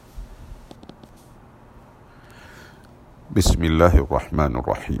Bismillahir Rahmanir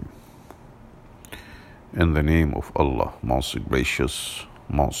Rahim. In the name of Allah, most gracious,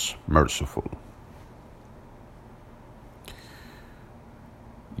 most merciful.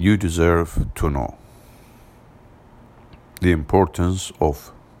 You deserve to know the importance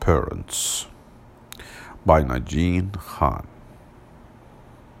of parents by Najeen Khan.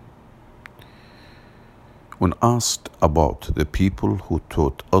 When asked about the people who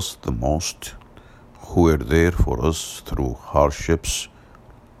taught us the most, who were there for us through hardships,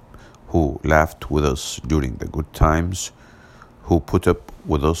 who laughed with us during the good times, who put up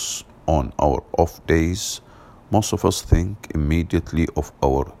with us on our off days, most of us think immediately of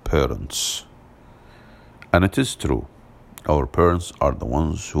our parents. And it is true. Our parents are the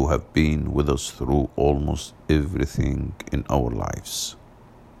ones who have been with us through almost everything in our lives.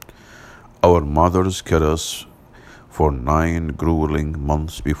 Our mothers carry us for 9 grueling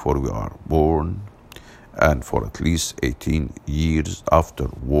months before we are born, and for at least 18 years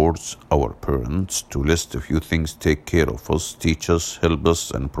afterwards. Our parents, to list a few things, take care of us, teach us, help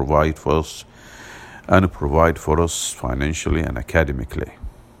us, and provide for us financially and academically.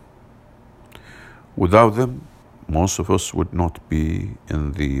 Without them, most of us would not be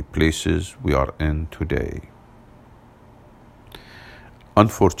in the places we are in today.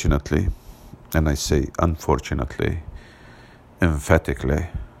 Unfortunately, and I say unfortunately, emphatically,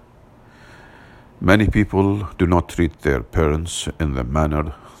 many people do not treat their parents in the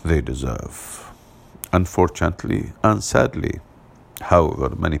manner they deserve. Unfortunately and sadly,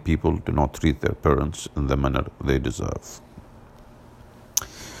 however, many people do not treat their parents in the manner they deserve.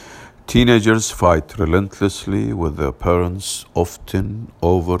 Teenagers fight relentlessly with their parents, often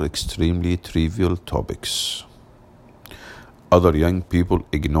over extremely trivial topics. Other young people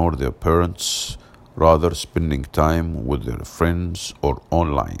ignore their parents, rather spending time with their friends or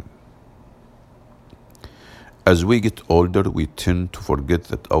online. As we get older, we tend to forget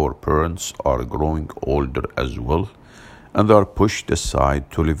that our parents are growing older as well, and are pushed aside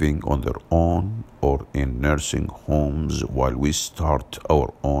to living on their own or in nursing homes while we start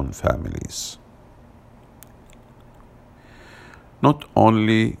our own families. Not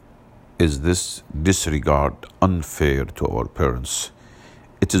only is this disregard unfair to our parents,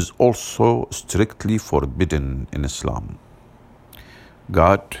 it is also strictly forbidden in Islam.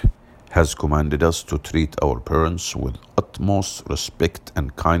 God has commanded us to treat our parents with utmost respect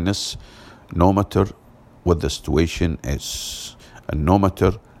and kindness, no matter what the situation is, and no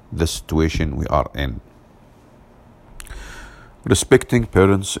matter the situation we are in. Respecting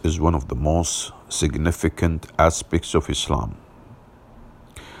parents is one of the most significant aspects of Islam.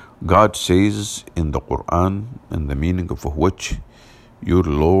 God says in the Quran, in the meaning of which, "Your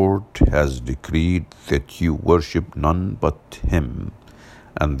Lord has decreed that you worship none but Him,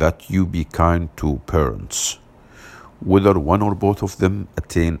 and that you be kind to parents. Whether one or both of them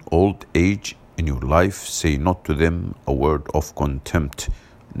attain old age in your life, say not to them a word of contempt,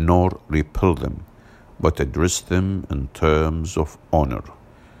 nor repel them, but address them in terms of honor."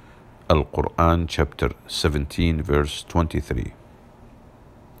 Al-Quran chapter 17 verse 23.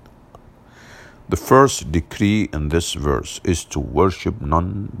 The first decree in this verse is to worship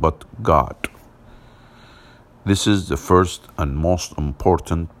none but God. This is the first and most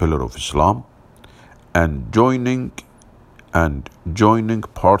important pillar of Islam, and joining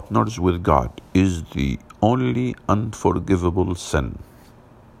partners with God is the only unforgivable sin.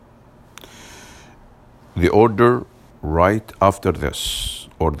 The order right after this,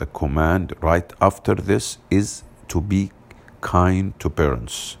 or the command right after this, is to be kind to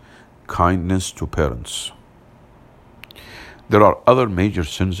parents. Kindness to parents. There are other major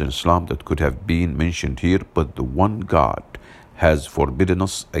sins in Islam that could have been mentioned here, but the one God has forbidden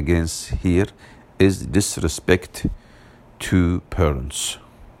us against here is disrespect to parents.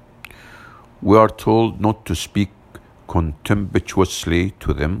 We are told not to speak contemptuously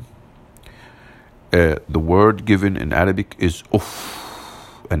to them. The word given in Arabic is uff,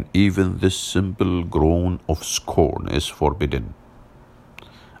 and even this simple groan of scorn is forbidden.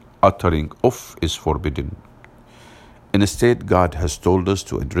 Uttering uff is forbidden. Instead, God has told us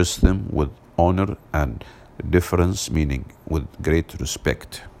to address them with honor and deference, meaning with great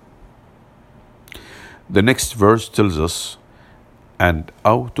respect. The next verse tells us, "And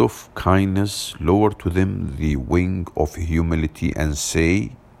out of kindness lower to them the wing of humility, and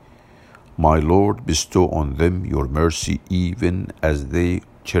say, My Lord, bestow on them your mercy, even as they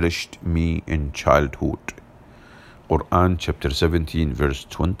cherished me in childhood." Quran chapter 17 verse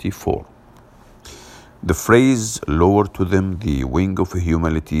 24. The phrase "lower to them the wing of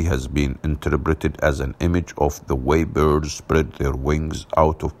humility" has been interpreted as an image of the way birds spread their wings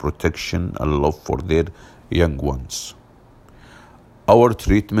out of protection and love for their young ones. Our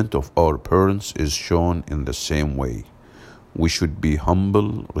treatment of our parents is shown in the same way. We should be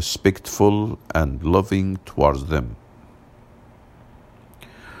humble, respectful, and loving towards them.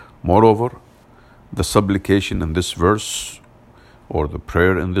 Moreover, the supplication in this verse, or the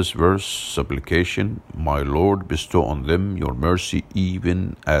prayer in this verse, supplication, "My Lord, bestow on them your mercy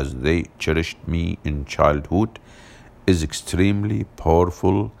even as they cherished me in childhood," is extremely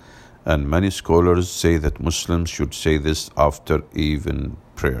powerful, and many scholars say that Muslims should say this after even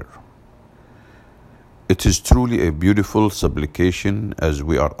prayer. It is truly a beautiful supplication, as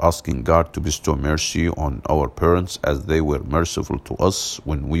we are asking God to bestow mercy on our parents as they were merciful to us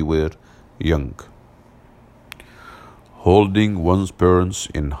when we were young. Holding one's parents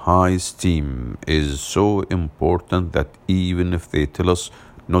in high esteem is so important that even if they tell us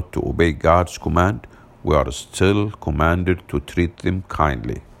not to obey God's command, we are still commanded to treat them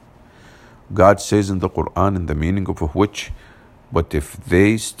kindly. God says in the Quran, in the meaning of which, "But if they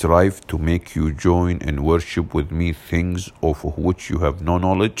strive to make you join in worship with me things of which you have no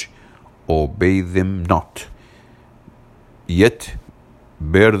knowledge, obey them not. Yet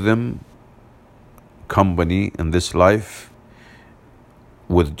bear them company in this life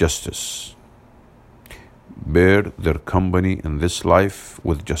with justice." Bear their company in this life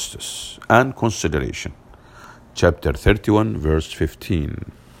with justice and consideration. Chapter 31, verse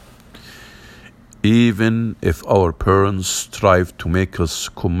 15. Even if our parents strive to make us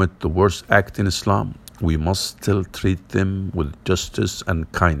commit the worst act in Islam, we must still treat them with justice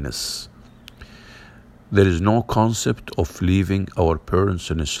and kindness. There is no concept of leaving our parents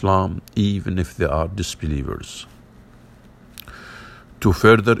in Islam, even if they are disbelievers. To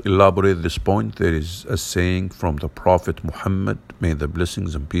further elaborate this point, there is a saying from the Prophet Muhammad, may the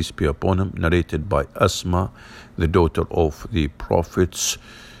blessings and peace be upon him, narrated by Asma, the daughter of the Prophet's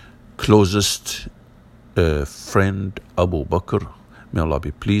closest friend Abu Bakr, may Allah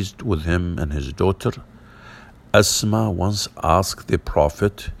be pleased with him and his daughter. Asma once asked the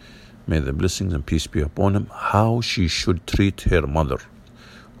Prophet, may the blessings and peace be upon him, how she should treat her mother,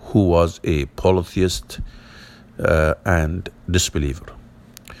 who was a polytheist and disbeliever.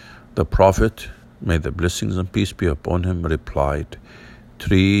 The Prophet, may the blessings and peace be upon him, replied,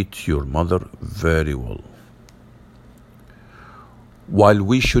 treat your mother very well. While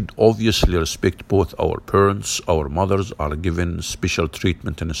we should obviously respect both our parents, our mothers are given special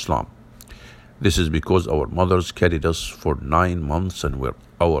treatment in Islam. This is because our mothers carried us for 9 months and were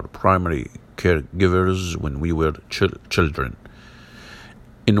our primary caregivers when we were children.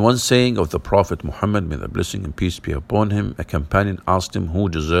 In one saying of the Prophet Muhammad, may the blessing and peace be upon him, a companion asked him who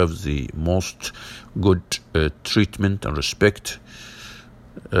deserves the most good treatment and respect.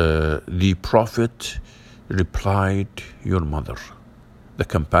 The Prophet replied, your mother. The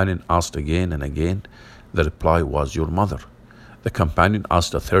companion asked again and again. The reply was, your mother. The companion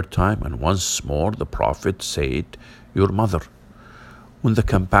asked a third time, and once more the Prophet said, your mother. When the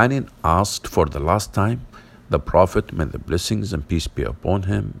companion asked for the last time, the Prophet, may the blessings and peace be upon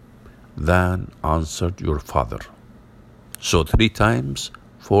him, then answered, your father. So 3 times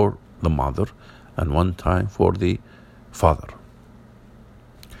for the mother and 1 time for the father.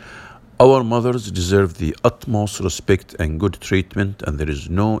 Our mothers deserve the utmost respect and good treatment, and there is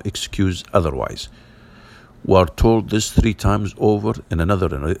no excuse otherwise. We are told this 3 times over. In another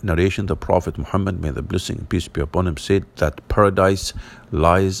narration, the Prophet Muhammad, may the blessing and peace be upon him, said that paradise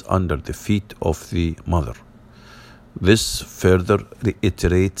lies under the feet of the mother. This further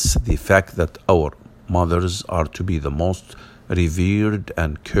reiterates the fact that our mothers are to be the most revered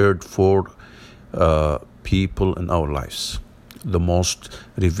and cared for people in our lives. The most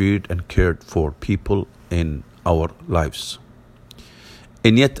revered and cared for people in our lives.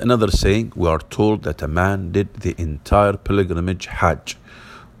 In yet another saying, we are told that a man did the entire pilgrimage Hajj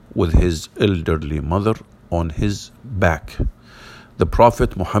with his elderly mother on his back. The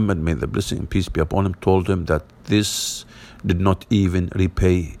Prophet Muhammad, may the blessing and peace be upon him, told him that this did not even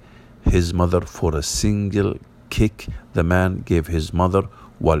repay his mother for a single kick the man gave his mother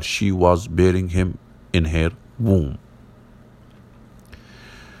while she was bearing him in her womb.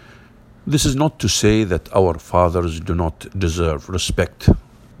 This is not to say that our fathers do not deserve respect.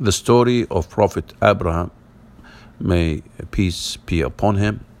 The story of Prophet Abraham, may peace be upon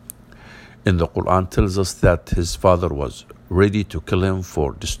him, in the Quran tells us that his father was ready to kill him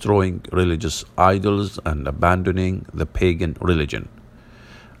for destroying religious idols and abandoning the pagan religion.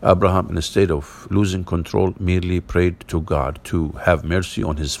 Abraham, instead of losing control, merely prayed to God to have mercy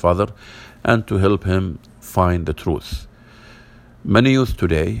on his father and to help him find the truth. Many youth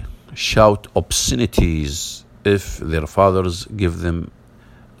today shout obscenities if their fathers give them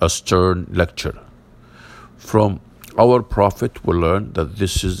a stern lecture. From Our Prophet will learn that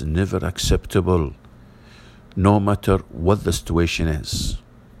this is never acceptable, no matter what the situation is.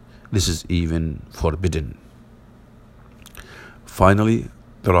 This is even forbidden. Finally,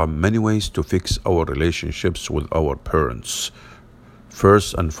 there are many ways to fix our relationships with our parents.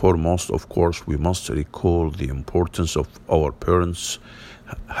 First and foremost, of course, we must recall the importance of our parents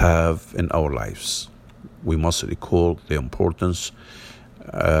have in our lives. We must recall the importance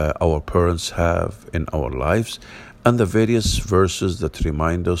our parents have in our lives and the various verses that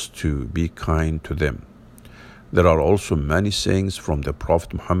remind us to be kind to them. There are also many sayings from the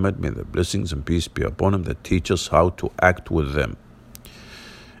Prophet Muhammad, may the blessings and peace be upon him, that teach us how to act with them.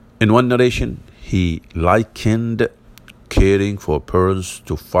 In one narration, he likened caring for parents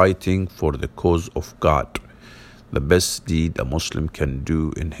to fighting for the cause of God, the best deed a Muslim can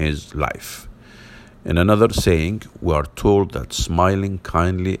do in his life. In another saying, we are told that smiling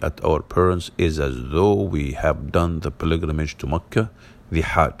kindly at our parents is as though we have done the pilgrimage to Mecca, the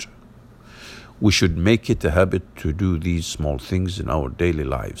Hajj. We should make it a habit to do these small things in our daily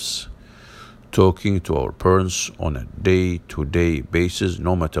lives. Talking to our parents on a day-to-day basis,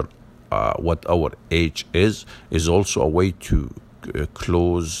 no matter what our age is also a way to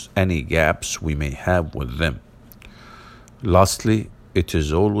close any gaps we may have with them. Lastly, it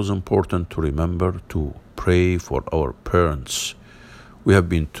is always important to remember to pray for our parents. We have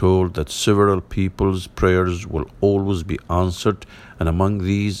been told that several people's prayers will always be answered, and among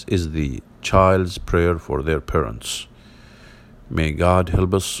these is the child's prayer for their parents. May God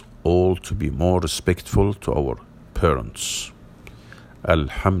help us all to be more respectful to our parents.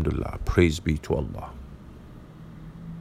 Alhamdulillah, praise be to Allah.